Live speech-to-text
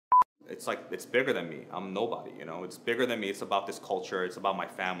it's like, it's bigger than me. I'm nobody, you know? It's bigger than me. It's about this culture. It's about my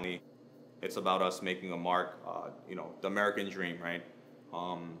family. It's about us making a mark, you know, the American dream, right?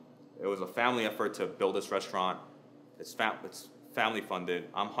 It was a family effort to build this restaurant. It's family funded.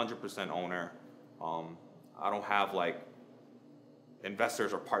 I'm 100% owner. I don't have like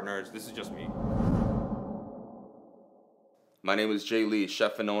investors or partners. This is just me. My name is Jae Lee,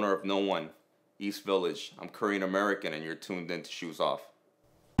 chef and owner of Nowon, East Village. I'm Korean American and you're tuned in to Shoes Off.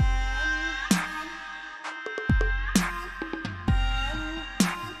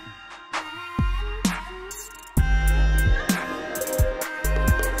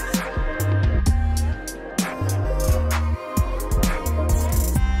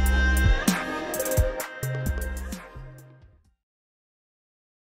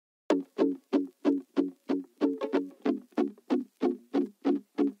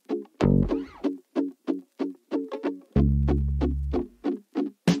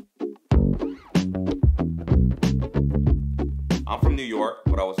 I'm from New York,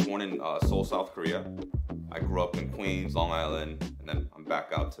 but I was born in Seoul, South Korea. I grew up in Queens, Long Island, and then I'm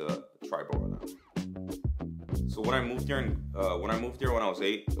back out to Triborough now. So when I moved here, when I was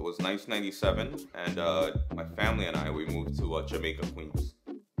 8, it was 1997, and my family and we moved to Jamaica, Queens.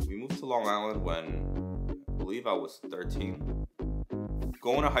 We moved to Long Island when I believe I was 13.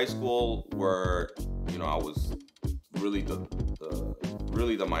 Going to high school where, you know, I was really the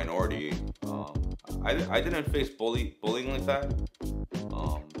minority. I didn't face bullying like that,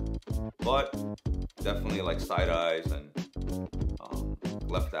 but definitely like side eyes and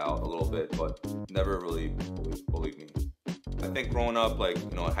left out a little bit, but never really bullied me. I think growing up, like,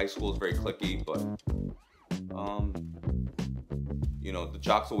 you know, high school is very cliquey, but you know, the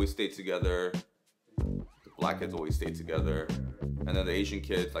jocks always stayed together, the black kids always stayed together, and then the Asian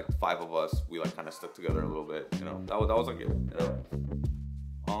kids, like 5 of us, we like kind of stuck together a little bit. You know, that was like it. You know.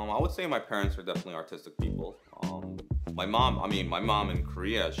 I would say my parents are definitely artistic people. My mom in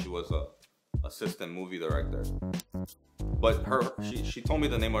Korea, she was a assistant movie director. But she told me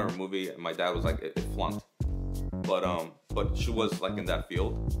the name of her movie, and my dad was like, it flunked. But she was like in that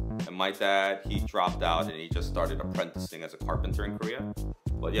field. And my dad, he dropped out and he just started apprenticing as a carpenter in Korea.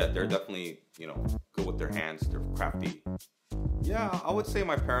 But yeah, they're definitely, you know, good with their hands. They're crafty. Yeah, I would say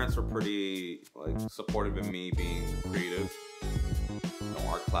my parents were pretty like supportive of me being creative. You know,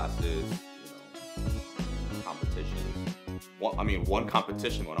 art classes, you know, competitions. One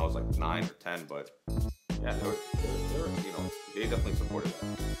competition when I was like 9 or 10, but yeah, they were, you know, they definitely supported that.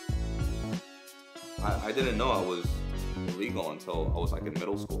 I didn't know I was illegal until I was like in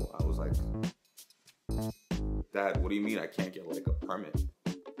middle school. I was like, Dad, what do you mean I can't get like a permit?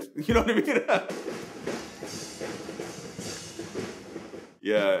 You know what I mean?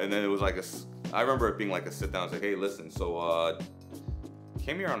 Yeah, and then it was like I remember it being like a sit down. It's like, hey, listen, so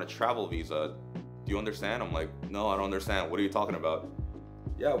came here on a travel visa. Do you understand? I'm like, no, I don't understand. What are you talking about?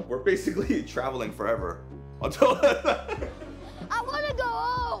 Yeah, we're basically traveling forever. Until I want to go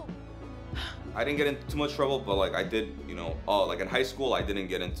home. I didn't get into too much trouble, but like I did, you know, like in high school, I didn't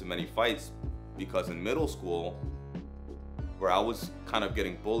get into many fights because in middle school, where I was kind of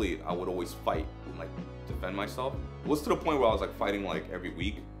getting bullied, I would always fight and like defend myself. It was to the point where I was like fighting like every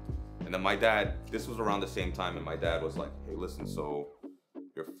week. And then my dad, this was around the same time, and my dad was like, hey, listen, so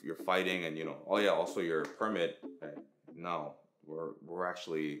you're fighting, and you know, oh yeah, also your permit. Hey, no, we're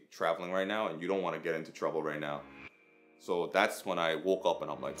actually traveling right now, and you don't want to get into trouble right now. So that's when I woke up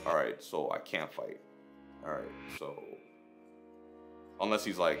and I'm like, all right, so I can't fight. All right, so unless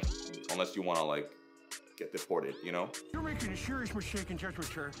you want to like get deported, you know? You're making a serious mistake in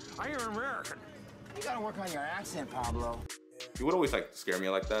judgment, sir. I am American. You gotta work on your accent, Pablo. He would always like scare me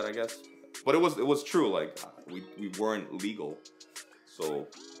like that, I guess. But it was true. Like we weren't legal, so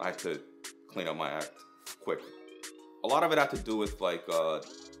I had to clean up my act quick. A lot of it had to do with like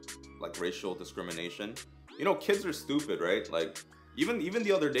racial discrimination. You know, kids are stupid, right? Like even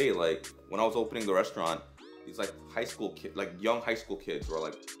the other day, like when I was opening the restaurant, these like young high school kids were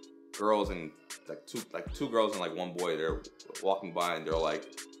like girls and like two girls and like one boy. They're walking by and they're like,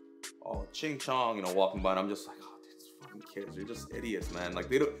 oh, ching chong, you know, walking by, and I'm just like, oh, these fucking kids, they're just idiots, man. Like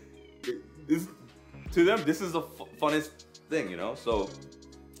to them, this is the funnest thing, you know? So,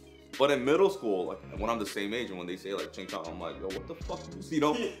 but in middle school, like when I'm the same age and when they say like ching chong, I'm like, yo, what the fuck, you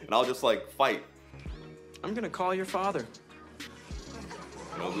know? And I'll just like fight. I'm gonna call your father.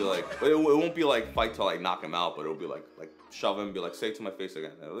 And it'll be like, it won't be like fight to like knock him out, but it'll be like shove him, be like, say it to my face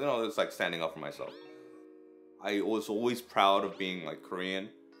again. You know, it's like standing up for myself. I was always proud of being like Korean.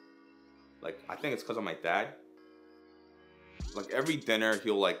 Like, I think it's because of my dad. Like every dinner,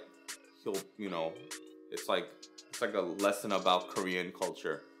 he'll you know, it's like a lesson about Korean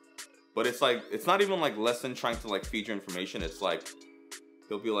culture. But it's like, it's not even like lesson trying to like feed you information. It's like,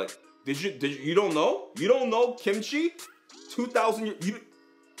 he'll be like, you don't know? You don't know kimchi? 2,000 years,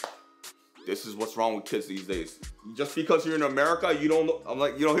 this is what's wrong with kids these days. Just because you're in America, you don't know. I'm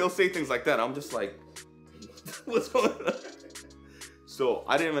like, you know, he'll say things like that. I'm just like, what's going on? So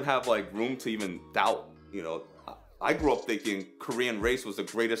I didn't even have like room to even doubt, you know. I grew up thinking Korean race was the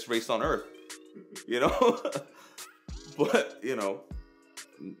greatest race on earth, you know? But, you know,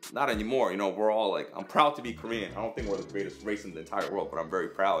 not anymore. You know, we're all like, I'm proud to be Korean. I don't think we're the greatest race in the entire world, but I'm very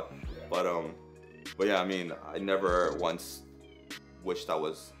proud. But yeah, I mean, I never once wished I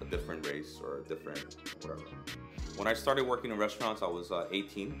was a different race or a different whatever. When I started working in restaurants, I was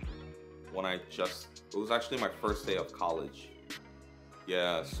 18. It was actually my first day of college.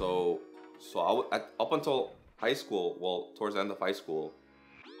 Yeah, so up until high school, well, towards the end of high school,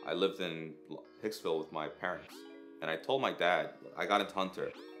 I lived in Hicksville with my parents. And I told my dad, I got into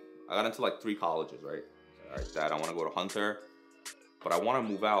Hunter. I got into like 3 colleges, right? All right, Dad, I want to go to Hunter, but I want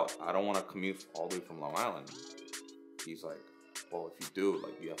to move out. I don't want to commute all the way from Long Island. He's like, well, if you do,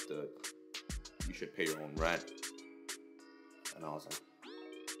 like, you should pay your own rent. And I was like,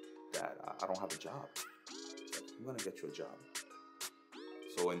 Dad, I don't have a job. He's like, I'm gonna get you a job.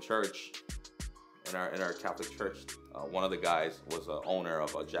 So in church, in our Catholic church, one of the guys was an owner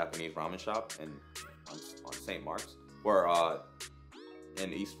of a Japanese ramen shop on St. Mark's, or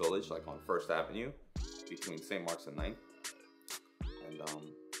in East Village, like on 1st Avenue, between St. Mark's and 9th. And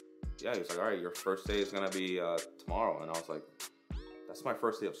yeah, he was like, all right, your first day is gonna be tomorrow. And I was like, that's my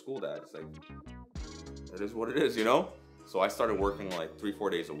first day of school, Dad. It's like, it is what it is, you know? So I started working like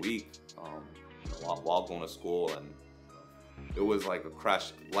 3-4 days a week while going to school, and it was like a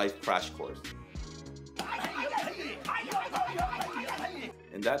life crash course.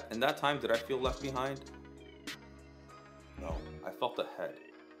 In that time, did I feel left behind? No, I felt ahead,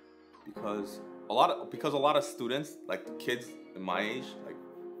 because a lot of students, like the kids in my age, like,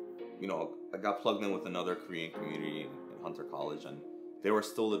 you know, I got plugged in with another Korean community in Hunter College, and they were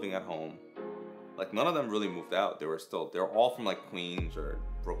still living at home. Like, none of them really moved out. They were all from like Queens or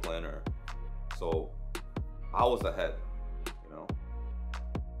Brooklyn, so I was ahead, you know.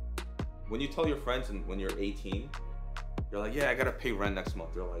 When you tell your friends and when you're 18, you're like, yeah, I gotta pay rent next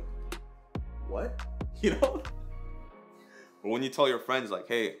month. They're like, what? You know? Or when you tell your friends like,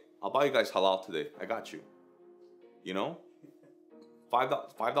 hey, I'll buy you guys halal today. I got you. You know?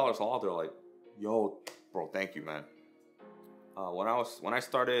 $5 halal, they're like, yo, bro, thank you, man. When I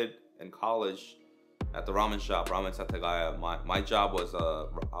started in college at the ramen shop, Ramen Satagaya, my job was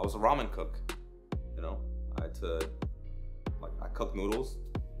I was a ramen cook. You know, I had to, like, I cooked noodles,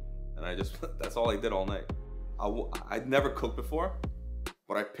 and that's all I did all night. I'd never cooked before,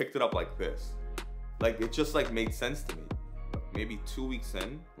 but I picked it up like this. Like, it just like made sense to me. Maybe 2 weeks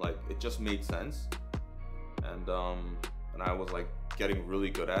in, like, it just made sense, and I was like getting really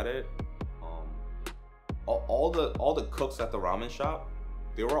good at it. All the cooks at the ramen shop,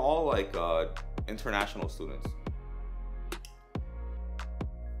 they were all like international students.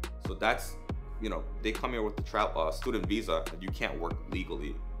 So that's, you know, they come here with the student visa, and you can't work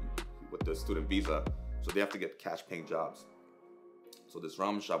legally with the student visa, so they have to get cash paying jobs. So this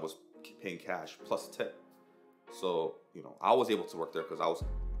ramen shop was paying cash plus tip. So, you know, I was able to work there because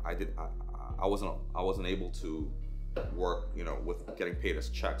I wasn't able to work, you know, with getting paid as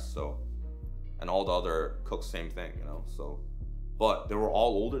checks. So, and all the other cooks, same thing, you know. So, but they were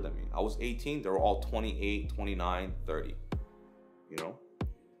all older than me. I was 18, they were all 28, 29, 30, you know.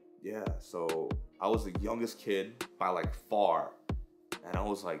 Yeah, so I was the youngest kid by like far, and I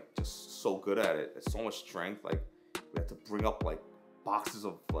was like just so good at it. It's so much strength. Like, we had to bring up like boxes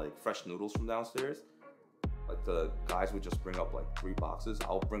of like fresh noodles from downstairs. Like, the guys would just bring up like 3 boxes.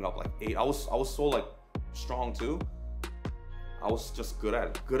 I would bring up like 8. I was so like strong too. I was just good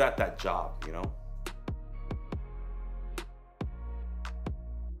at that job, you know.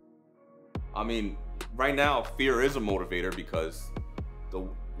 I mean, right now fear is a motivator, because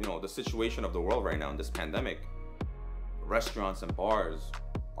the situation of the world right now in this pandemic, restaurants and bars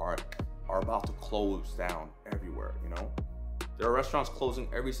are about to close down everywhere, you know. There are restaurants closing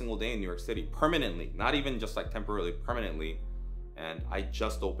every single day in New York City, permanently, not even just like temporarily, permanently. And I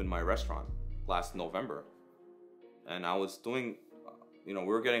just opened my restaurant last November. And I was doing, you know, we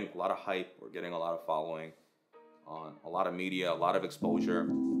were getting a lot of hype, we're getting a lot of following on a lot of media, a lot of exposure.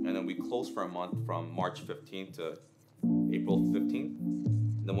 And then we closed for a month from March 15th to April 15th.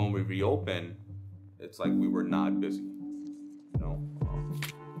 And then when we reopened, it's like we were not busy, you know.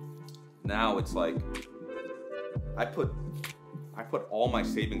 Now it's like, I put all my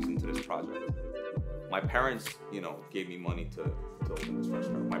savings into this project. My parents, you know, gave me money to open this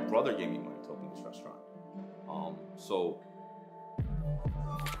restaurant. My brother brother gave me money to open this restaurant. So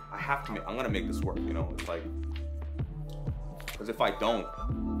I have to. I'm gonna make this work. You know, it's like, because if I don't,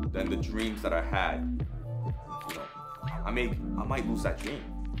 then the dreams that I had, you know, I might lose that dream.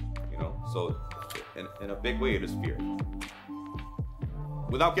 You know, so in a big way, it is fear.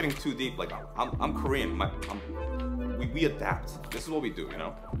 Without getting too deep, like I'm Korean. We adapt. This is what we do, you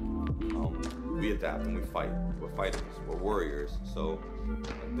know. We adapt and we fight. We're fighters. We're warriors. So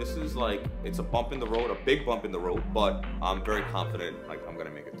this is like, it's a bump in the road, a big bump in the road, but I'm very confident, like I'm gonna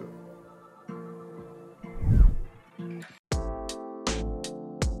make it through.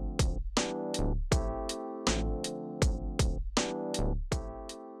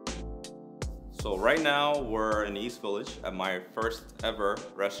 So right now we're in East Village at my first ever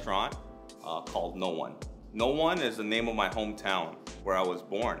restaurant called Nowon. Nowon is the name of my hometown where I was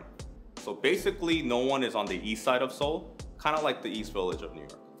born. So basically Nowon is on the east side of Seoul, kind of like the East Village of New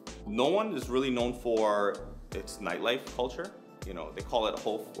York. Nowon is really known for its nightlife culture. You know, they call it a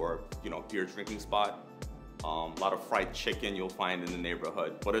Hof, or, you know, beer drinking spot. A lot of fried chicken you'll find in the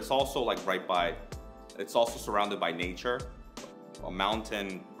neighborhood, but it's also like it's also surrounded by nature. A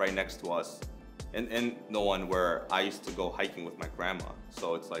mountain right next to us in Nowon, where I used to go hiking with my grandma.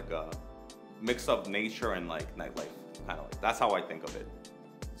 So it's like a mix of nature and like nightlife, kind of like, that's how I think of it.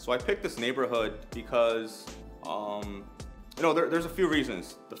 So I picked this neighborhood because, you know, there's a few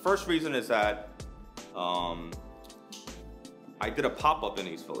reasons. The first reason is that I did a pop-up in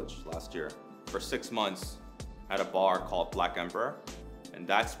East Village last year for 6 months at a bar called Black Emperor. And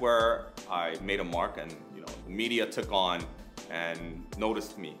that's where I made a mark, and, you know, the media took on and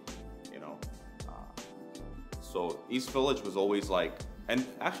noticed me, you know. So East Village was always like, and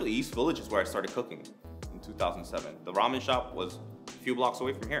actually East Village is where I started cooking in 2007. The ramen shop was a few blocks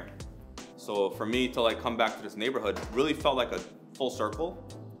away from here. So for me to like come back to this neighborhood really felt like a full circle.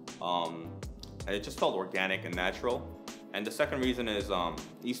 And it just felt organic and natural. And the second reason is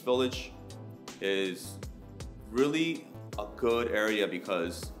East Village is really a good area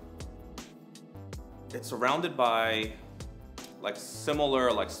because it's surrounded by like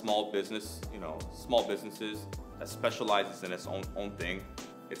similar like small business, you know, small businesses that specializes in its own thing.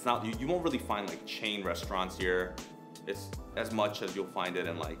 It's not, you won't really find like chain restaurants here. It's as much as you'll find it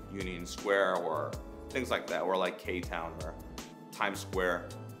in like Union Square or things like that, or like K-Town or Times Square.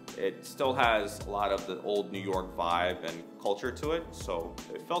 It still has a lot of the old New York vibe and culture to it, so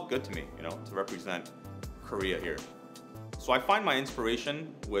it felt good to me, you know, to represent Korea here. So I find my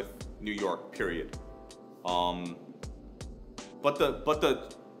inspiration with New York, period. But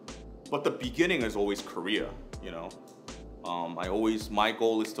the beginning is always Korea, you know. My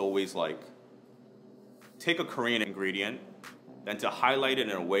goal is to always like take a Korean ingredient and to highlight it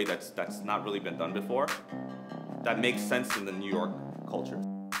in a way that's not really been done before, that makes sense in the New York culture.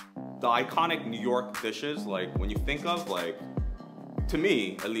 The iconic New York dishes, like when you think of, like, to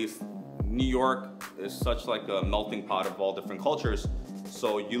me at least, New York is such like a melting pot of all different cultures.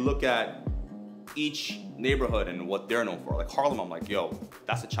 So you look at each neighborhood and what they're known for. Like Harlem, I'm like, yo,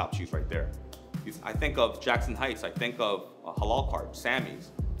 that's a chopped cheese right there. I think of Jackson Heights, I think of a halal cart, Sammy's.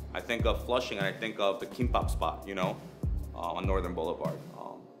 I think of Flushing, and I think of the kimbap spot, you know, on Northern Boulevard.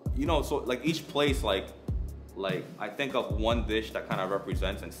 You know, so like each place, like I think of one dish that kind of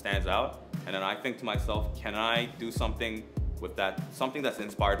represents and stands out, and then I think to myself, can I do something with that, something that's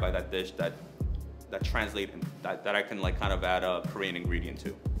inspired by that dish that translates, that I can like kind of add a Korean ingredient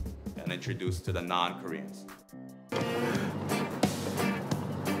to and introduce to the non-Koreans.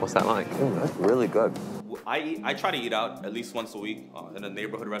 What's that like? Ooh, that's really good. I try to eat out at least once a week in a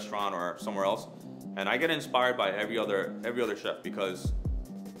neighborhood restaurant or somewhere else, and I get inspired by every other chef, because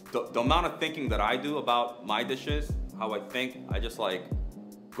the amount of thinking that I do about my dishes, how I think, I just like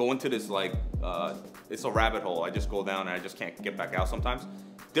go into this like it's a rabbit hole. I just go down and I just can't get back out sometimes.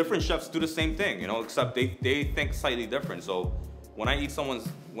 Different chefs do the same thing, you know, except they think slightly different. So when I eat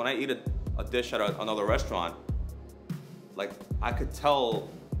a dish at another restaurant, like I could tell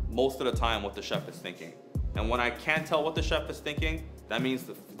most of the time what the chef is thinking. And when I can't tell what the chef is thinking, that means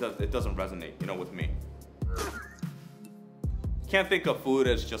it doesn't resonate, you know, with me. Can't think of food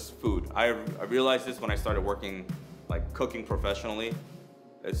as just food. I realized this when I started working, like cooking professionally.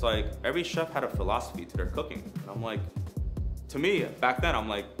 It's like every chef had a philosophy to their cooking. And I'm like, to me, back then, I'm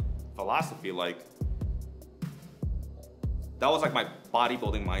like, philosophy, like, that was like my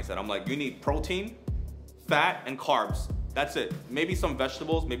bodybuilding mindset. I'm like, you need protein, fat, and carbs. That's it. Maybe some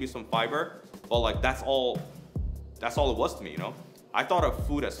vegetables, maybe some fiber, but like that's all it was to me, you know? I thought of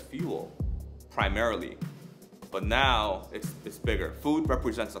food as fuel, primarily. But now it's bigger. Food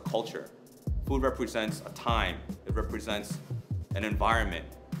represents a culture. Food represents a time. It represents an environment.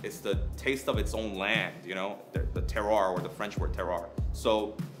 it's the taste of its own land, you know, the terroir, or the French word terroir.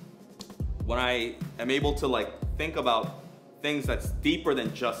 So when I am able to like think about things that's deeper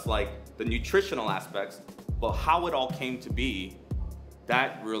than just like the nutritional aspects, but how it all came to be,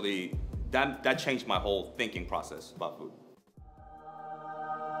 that really, that changed my whole thinking process about food.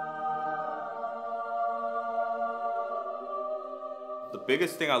 The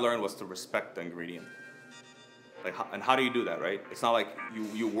biggest thing I learned was to respect the ingredient. Like, and how do you do that, right? It's not like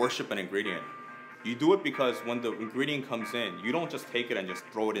you worship an ingredient. You do it because when the ingredient comes in, you don't just take it and just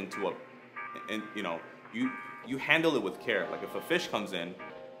throw it into a, and you know, you handle it with care. Like if a fish comes in,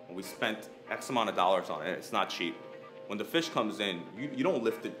 and we spent X amount of dollars on it, it's not cheap. When the fish comes in, you don't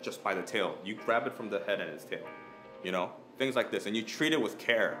lift it just by the tail. You grab it from the head and its tail, you know? Things like this, and you treat it with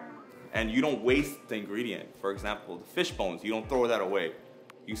care. And you don't waste the ingredient. For example, the fish bones, you don't throw that away.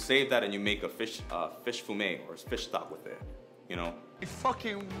 You save that and you make a fish fumet or fish stock with it, you know? You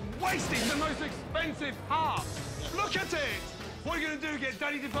fucking wasting the most expensive part. Look at it. What are you gonna do? Get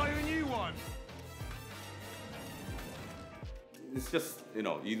Daddy to buy you a new one? It's just, you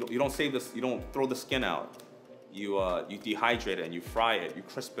know, you don't save this, you don't throw the skin out. You dehydrate it and you fry it, you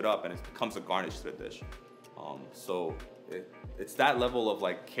crisp it up, and it becomes a garnish to the dish. So it's that level of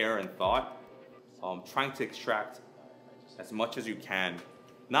like care and thought, trying to extract as much as you can,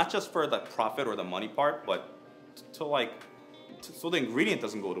 not just for the profit or the money part, but so the ingredient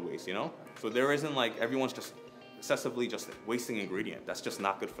doesn't go to waste, you know? So there isn't like everyone's just excessively just wasting ingredient. That's just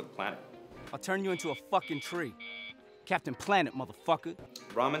not good for the planet. I'll turn you into a fucking tree. Captain Planet, motherfucker.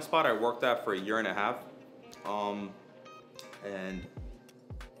 Ramen spot I worked at for 1.5 years.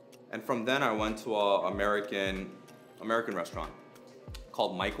 And from then I went to a American restaurant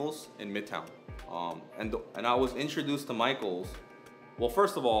called Michael's in Midtown. And I was introduced to Michael's. Well,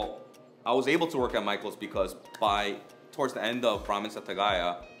 first of all, I was able to work at Michael's because towards the end of Ramen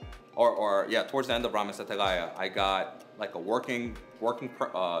Setagaya, towards the end of Ramen Setagaya, I got like a working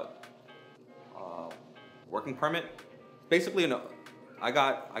permit. Basically, I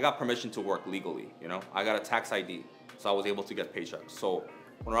got permission to work legally, you know? I got a tax ID, so I was able to get paychecks. So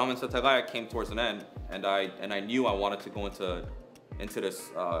when Ramen Setagaya came towards an end, and I knew I wanted to go into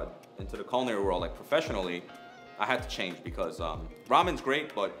the culinary world like professionally, I had to change because ramen's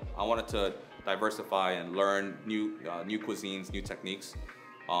great, but I wanted to diversify and learn new cuisines, new techniques.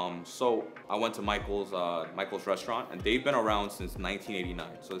 So I went to Michael's restaurant, and they've been around since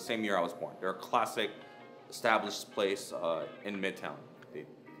 1989, so the same year I was born. They're a classic, established place in Midtown. They're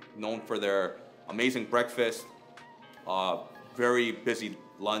known for their amazing breakfast, very busy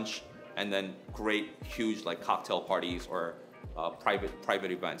lunch, and then great, huge like cocktail parties or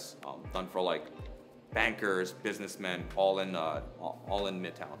private events done for like bankers, businessmen, all in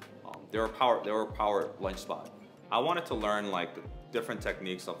Midtown. They were a power lunch spot. I wanted to learn like the different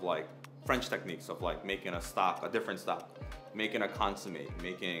techniques of like French techniques of like making a stock, a different stock, making a consomme,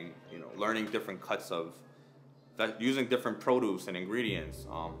 learning different cuts of using different produce and ingredients.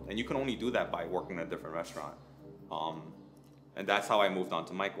 And you can only do that by working in a different restaurant. And that's how I moved on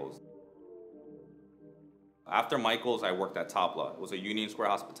to Michael's. After Michael's, I worked at Tabla. It was a Union Square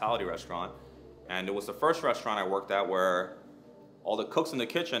hospitality restaurant. And it was the first restaurant I worked at where all the cooks in the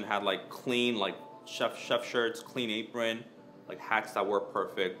kitchen had like clean, like chef shirts, clean apron, like hats that were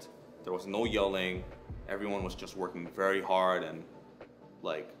perfect. There was no yelling. Everyone was just working very hard, and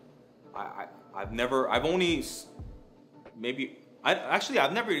like I've never even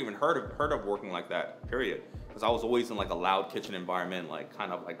heard of working like that, period. Because I was always in like a loud kitchen environment, like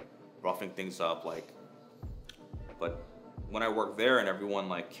kind of like roughing things up, like. But when I worked there and everyone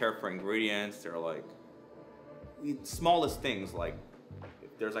like cared for ingredients, they're like the smallest things, like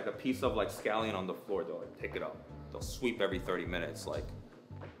if there's like a piece of like scallion on the floor, they'll like pick it up. They'll sweep every 30 minutes. Like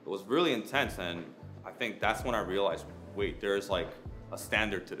it was really intense, and I think that's when I realized, wait, there's like a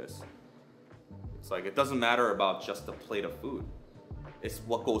standard to this. It's like it doesn't matter about just the plate of food. It's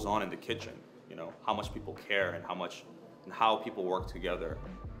what goes on in the kitchen, you know, how much people care and how people work together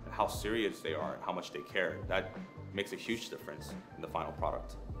and how serious they are and how much they care. That makes a huge difference in the final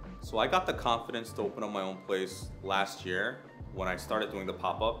product. So I got the confidence to open up my own place last year when I started doing the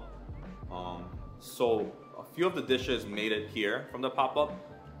pop-up. So a few of the dishes made it here from the pop-up.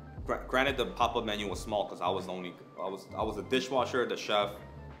 Granted, the pop-up menu was small because I was the dishwasher, the chef,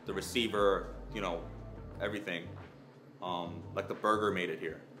 the receiver, you know, everything. Like the burger made it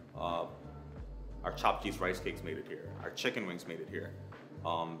here. Our chopped cheese rice cakes made it here. Our chicken wings made it here.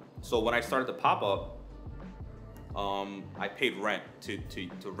 So when I started the pop-up, I paid rent to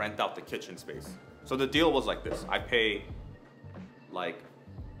rent out the kitchen space. So the deal was like this. I pay like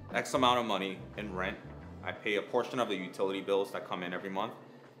X amount of money in rent. I pay a portion of the utility bills that come in every month.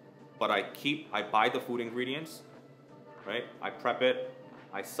 but I buy the food ingredients, right? I prep it,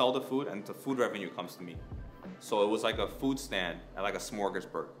 I sell the food, and the food revenue comes to me. So it was like a food stand at like a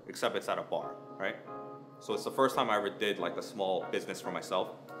smorgasbord, except it's at a bar, right? So it's the first time I ever did like a small business for myself.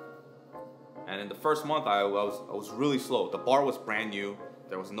 And in the first month, I was really slow. The bar was brand new.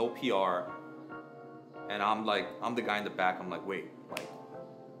 There was no PR. And I'm the guy in the back. I'm like, wait, like,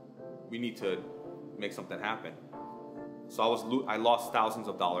 we need to make something happen. So I lost thousands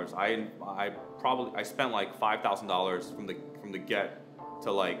of dollars. I spent like $5,000 from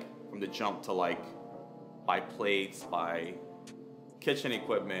the jump to like buy plates, buy kitchen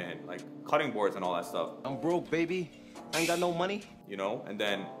equipment, like cutting boards and all that stuff. I'm broke, baby. I ain't got no money. You know, and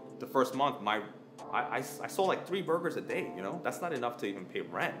then the first month, I sold like 3 burgers a day, you know? That's not enough to even pay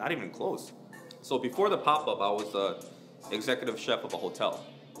rent, not even close. So before the pop-up, I was the executive chef of a hotel,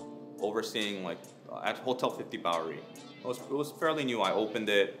 overseeing like, at Hotel 50 Bowery. It was fairly new. I opened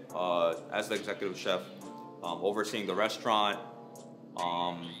it as the executive chef, overseeing the restaurant,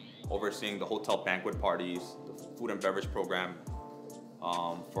 overseeing the hotel banquet parties, the food and beverage program,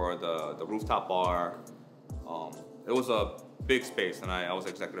 for the rooftop bar. It was a big space, and I was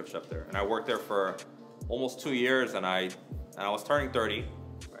executive chef there. And I worked there for almost 2 years, and I was turning 30.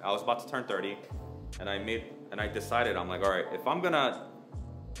 I was about to turn 30, and I decided, I'm like, all right, if I'm gonna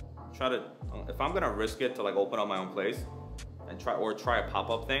risk it to like open up my own place and try a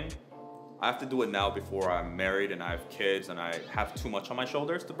pop-up thing, I have to do it now before I'm married and I have kids and I have too much on my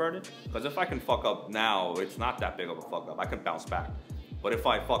shoulders to burden. Because if I can fuck up now, it's not that big of a fuck up. I can bounce back. But if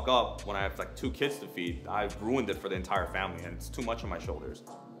I fuck up when I have like 2 kids to feed, I've ruined it for the entire family and it's too much on my shoulders.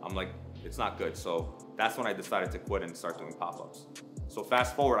 I'm like, it's not good. So that's when I decided to quit and start doing pop-ups. So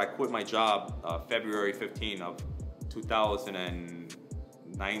fast forward, I quit my job February 15 of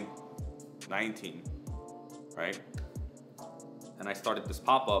 2019, right? And I started this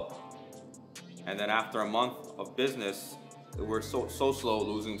pop-up. And then after a month of business, we're so slow,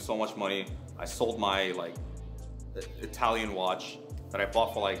 losing so much money. I sold my like Italian watch that I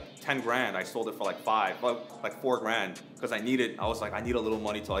bought for like 10 grand. I sold it for like 4 grand because I was like, I need a little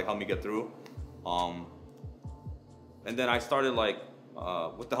money to like help me get through. And then I started like,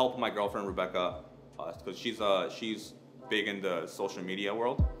 with the help of my girlfriend, Rebecca, because she's big in the social media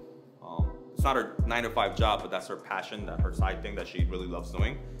world. It's not her 9-to-5 job, but that's her passion, her side thing that she really loves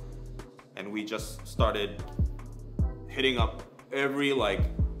doing. And we just started hitting up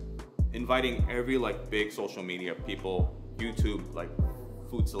inviting every like big social media people, YouTube, like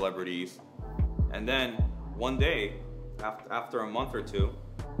food celebrities. And then one day, after a month or two,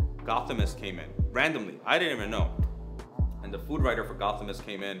 Gothamist came in, randomly. I didn't even know. And the food writer for Gothamist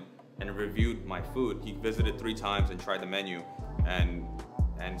came in and reviewed my food. He visited 3 times and tried the menu and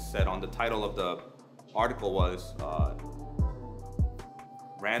said on the title of the article was,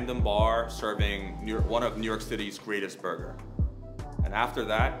 random bar serving one of New York City's greatest burger. And after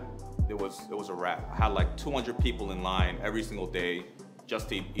that, it was a wrap. I had like 200 people in line every single day just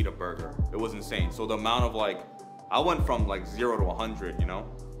to eat a burger. It was insane. So the amount of like, I went from like 0 to 100, you know?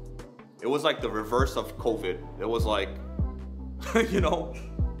 It was like the reverse of COVID. It was like, you know,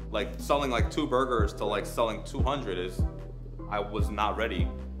 like selling like 2 burgers to like selling 200 I was not ready.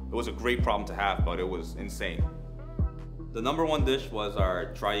 It was a great problem to have, but it was insane. The #1 dish was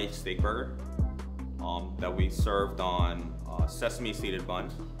our dry aged steak burger that we served on sesame seeded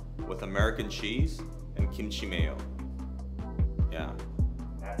bun with American cheese and kimchi mayo. Yeah.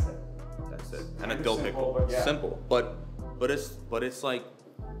 That's it. That's it. And a dill pickle. Simple, but it's like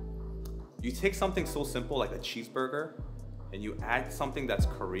you take something so simple like a cheeseburger and you add something that's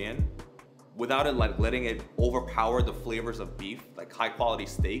Korean without it like letting it overpower the flavors of beef, like high quality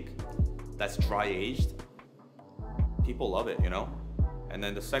steak that's dry aged. People love it, you know? And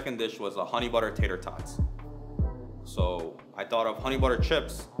then the second dish was a honey butter tater tots. So I thought of honey butter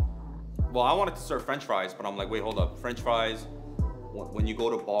chips. Well, I wanted to serve French fries, but I'm like, wait, hold up. French fries, when you go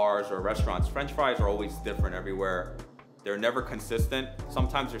to bars or restaurants, French fries are always different everywhere. They're never consistent.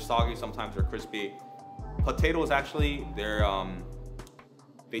 Sometimes they're soggy, sometimes they're crispy. Potatoes actually,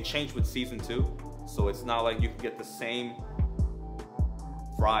 they change with season too. So it's not like you can get the same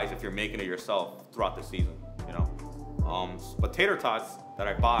fries if you're making it yourself throughout the season, you know? But tater tots that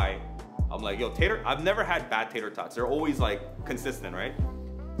I buy, I'm like, yo, I've never had bad tater tots. They're always like consistent, right?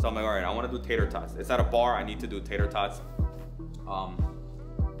 So I'm like, all right, I want to do tater tots. It's at a bar, I need to do tater tots.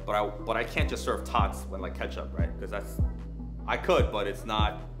 But I can't just serve tots with like ketchup, right? Because I could, but it's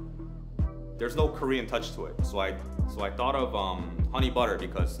not, there's no Korean touch to it. So I thought of honey butter,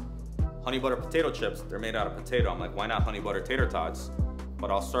 because honey butter potato chips, they're made out of potato. I'm like, why not honey butter tater tots? But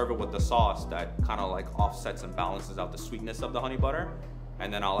I'll serve it with the sauce that kind of like offsets and balances out the sweetness of the honey butter.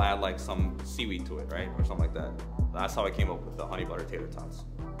 and then I'll add like some seaweed to it, right? Or something like that. That's how I came up with the honey butter tater tots.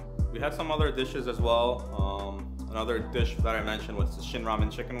 We had some other dishes as well. Another dish that I mentioned was the Shin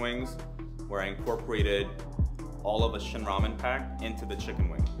Ramen chicken wings, where I incorporated all of a Shin Ramen pack into the chicken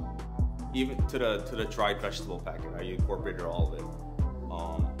wing. Even to the dried vegetable packet, I incorporated all of it.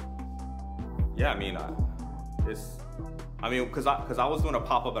 Yeah, I mean, because I was doing a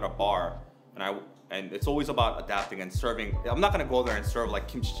pop-up at a bar, and it's always about adapting and serving. I'm not gonna go there and serve like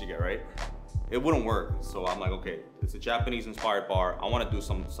kimchi jjigae, right? It wouldn't work. So I'm like, okay, it's a Japanese-inspired bar. I want to do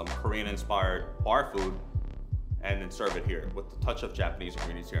some Korean-inspired bar food, and then serve it here with the touch of Japanese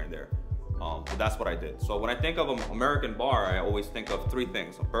ingredients here and there. So that's what I did. So when I think of an American bar, I always think of three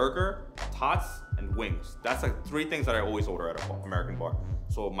things: a burger, tots, and wings. That's like three things that I always order at an American bar.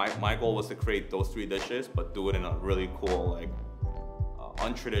 So my goal was to create those three dishes, but do it in a really cool, like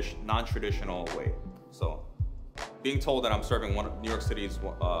non-traditional way. So being told that I'm serving one of New York City's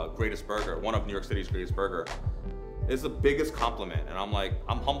greatest burger is the biggest compliment, and I'm like,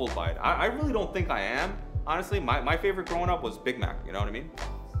 I'm humbled by it. I really don't think I am. Honestly, my favorite growing up was Big Mac, you know what I mean?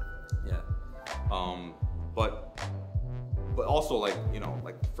 Yeah. But also, like, you know,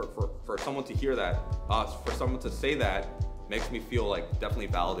 like for someone to hear that, for someone to say that, makes me feel like definitely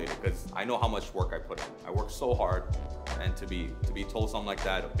validated, because I know how much work I put in. I work so hard, and to be told something like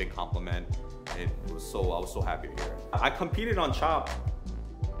that, a big compliment, I was so happy to hear it. I competed on Chop.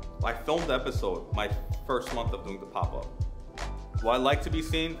 I filmed the episode my first month of doing the pop-up. Do I like to be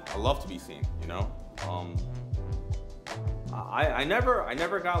seen? I love to be seen, you know? I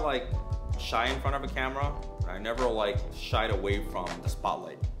never got like shy in front of a camera. I never like shied away from the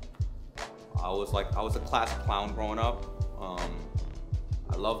spotlight. I was a class clown growing up.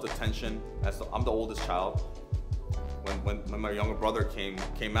 I loved attention. I'm the oldest child. When my younger brother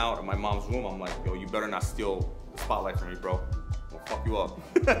came out of my mom's room, I'm like, yo, you better not steal the spotlight from me, bro. I'll fuck you up.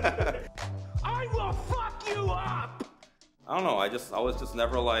 I will fuck you up! I don't know, I was just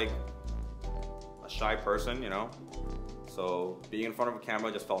never like a shy person, you know? So being in front of a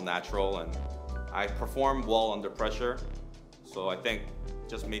camera just felt natural, and I perform well under pressure. So I think it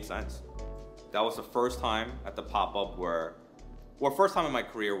just made sense. That was the first time at the pop-up first time in my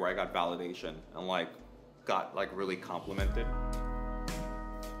career where I got validation and like got like really complimented.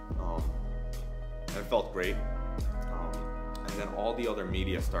 And it felt great. And then all the other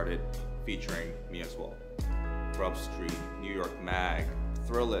media started featuring me as well. Grub Street, New York Mag,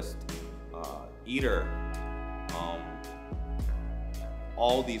 Thrillist, Eater,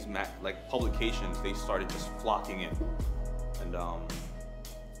 all these like publications, they started just flocking in, and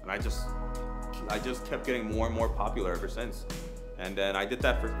I just kept getting more and more popular ever since. And then I did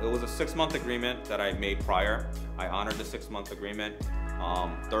that it was a 6-month agreement that I made prior. I honored the 6-month agreement.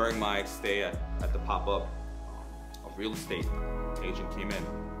 During my stay at the pop-up, a real estate agent came in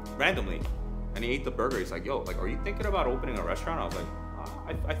randomly, and he ate the burger. He's like, yo, like, are you thinking about opening a restaurant? I was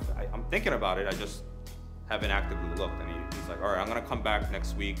like, I'm thinking about it. I just haven't actively looked. And he's like, all right, I'm gonna come back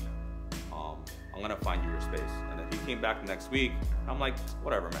next week. I'm gonna find you your space. And then he came back next week. I'm like,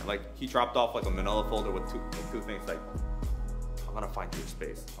 whatever, man. Like, he dropped off like a manila folder with two things, like, I'm gonna find you your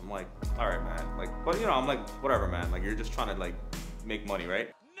space. I'm like, all right, man. Like, but you know, I'm like, whatever, man. Like, you're just trying to like make money, right?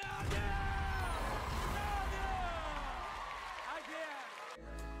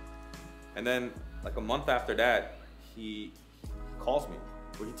 And then like a month after that, he calls me,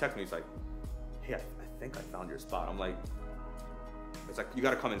 or he texts me. He's like, hey, I think I found your spot. I'm like, it's like, you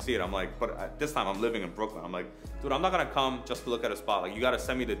gotta come and see it. I'm like, but at this time I'm living in Brooklyn. I'm like, dude, I'm not gonna come just to look at a spot. Like, you gotta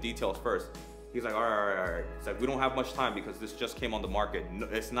send me the details first. He's like, all right. It's like, we don't have much time because this just came on the market.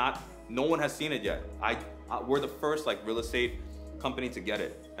 No one has seen it yet. We're the first like real estate company to get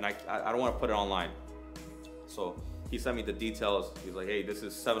it, and I don't want to put it online. So he sent me the details. He's like, hey, this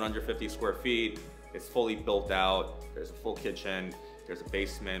is 750 square feet. It's fully built out. There's a full kitchen. There's a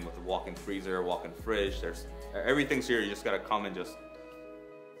basement with a walk-in freezer, walk-in fridge. There's everything's here. You just gotta come and just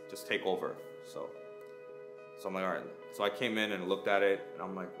take over. So I'm like, all right. So I came in and looked at it, and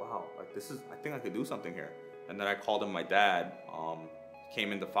I'm like, wow, like I think I could do something here. And then I called him my dad.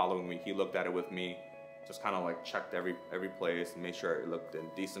 Came in the following week. He looked at it with me, just kind of like checked every place and made sure it looked in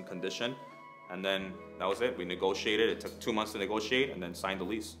decent condition. And then that was it. We negotiated. It took 2 months to negotiate, and then signed the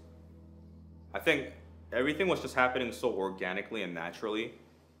lease. I think everything was just happening so organically and naturally.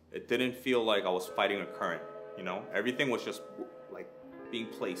 It didn't feel like I was fighting a current, you know? Everything was just like being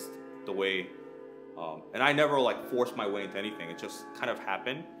placed the way, and I never like forced my way into anything. It just kind of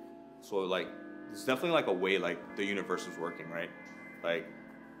happened. So like, it's definitely like a way like the universe is working, right?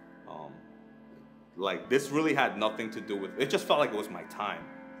 Like this really had nothing to do with, it just felt like it was my time,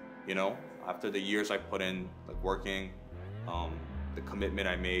 you know? After the years I put in like working, the commitment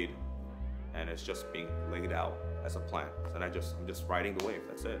I made, and it's just being laid out as a plan. And I'm just riding the wave.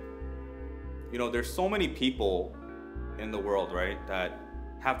 That's it. You know, there's so many people in the world, right, that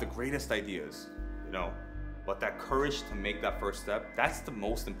have the greatest ideas, you know, but that courage to make that first step, that's the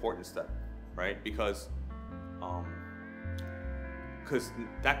most important step, right? Because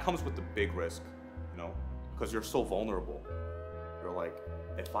that comes with the big risk, you know, because you're so vulnerable. You're like,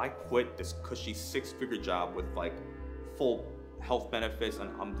 if I quit this cushy 6-figure job with like full health benefits and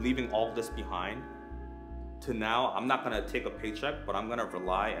I'm leaving all this behind, to now I'm not gonna take a paycheck, but I'm gonna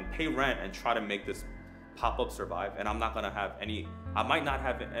rely and pay rent and try to make this pop-up survive, and I'm not gonna have any, I might not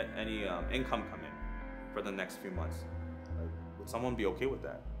have any income come in for the next few months. Like, would someone be okay with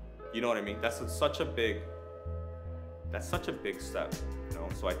that? You know what I mean? That's such a big step, you know?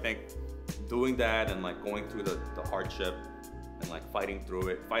 So I think doing that and like going through the hardship and like fighting through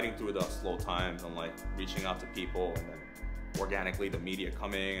the slow times and like reaching out to people, and then organically the media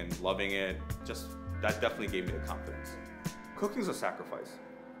coming and loving it, just that definitely gave me the confidence. Cooking's a sacrifice.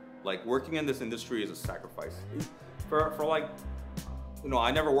 Like, working in this industry is a sacrifice. For like, you know, I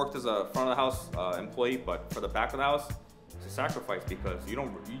never worked as a front of the house employee, but for the back of the house, it's a sacrifice because you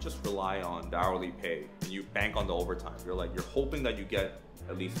just rely on the hourly pay and you bank on the overtime. You're hoping that you get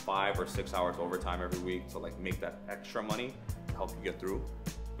at least 5 or 6 hours overtime every week to like make that extra money to help you get through.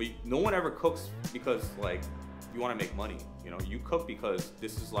 But no one ever cooks because like you want to make money. You know, you cook because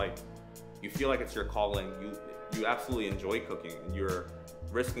this is like, you feel like it's your calling. You absolutely enjoy cooking, and you're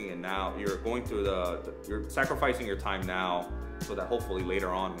risking it now. You're going through you're sacrificing your time now so that hopefully later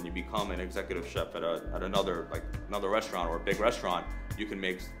on when you become an executive chef at another restaurant or a big restaurant, you can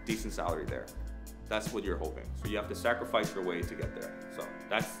make decent salary there. That's what you're hoping. So you have to sacrifice your way to get there. So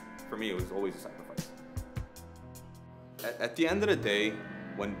that's, for me, it was always a sacrifice. At the end of the day,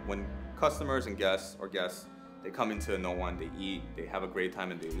 when customers and guests, they come into Nowon, they eat, they have a great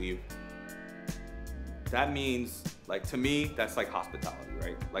time and they leave, that means, like, to me, that's like hospitality,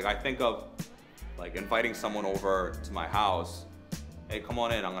 right? Like, I think of like inviting someone over to my house. Hey, come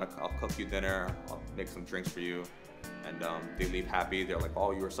on in, I'll cook you dinner, I'll make some drinks for you. And they leave happy. They're like,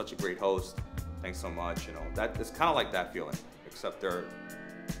 oh, you were such a great host. Thanks so much. You know, that it's kind of like that feeling, except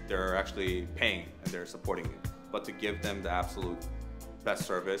they're actually paying and they're supporting you. But to give them the absolute best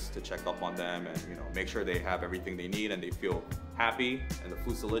service, to check up on them and, you know, make sure they have everything they need and they feel happy and the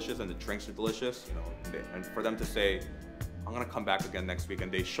food's delicious and the drinks are delicious, you know, and for them to say, I'm gonna come back again next week,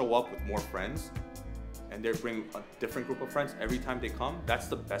 and they show up with more friends and they bring a different group of friends every time they come, that's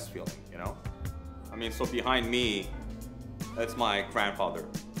the best feeling, you know? I mean, so behind me, that's my grandfather,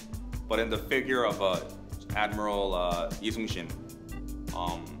 but in the figure of Admiral Lee Sung-shin.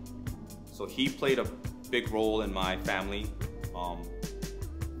 So he played a big role in my family.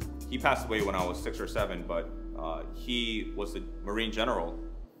 He passed away when I was 6 or 7, but he was the Marine general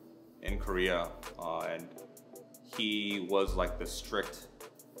in Korea, and he was like the strict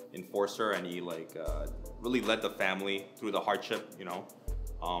enforcer, and he like really led the family through the hardship, you know,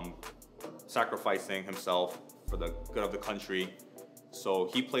 sacrificing himself for the good of the country. So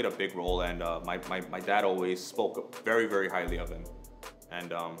he played a big role, and my dad always spoke very, very highly of him.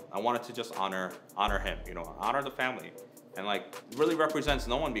 And I wanted to just honor him, you know, honor the family. And like, really represents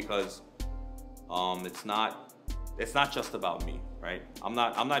Nowon because it's not just about me, right? I'm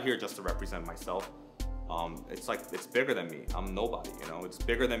not here just to represent myself. It's like, it's bigger than me. I'm nobody, you know. It's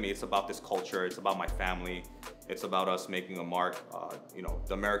bigger than me. It's about this culture. It's about my family. It's about us making a mark. You know,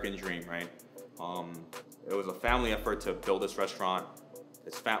 the American dream, right? It was a family effort to build this restaurant.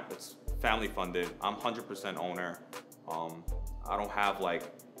 It's family funded. I'm 100% owner. I don't have like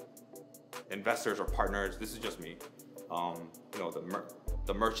investors or partners. This is just me. You know,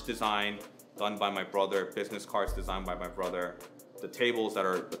 the merch design done by my brother, business cards designed by my brother, the tables that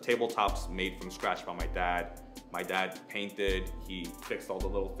are the tabletops made from scratch by my dad. My dad painted, he fixed all the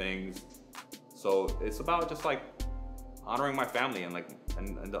little things. So it's about just like honoring my family and like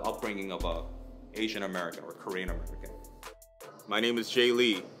and the upbringing of a Asian American or Korean American. My name is Jae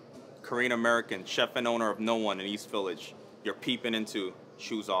Lee, Korean American, chef and owner of Nowon in East Village. You're peeping into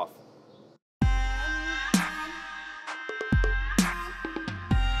Shoes Off.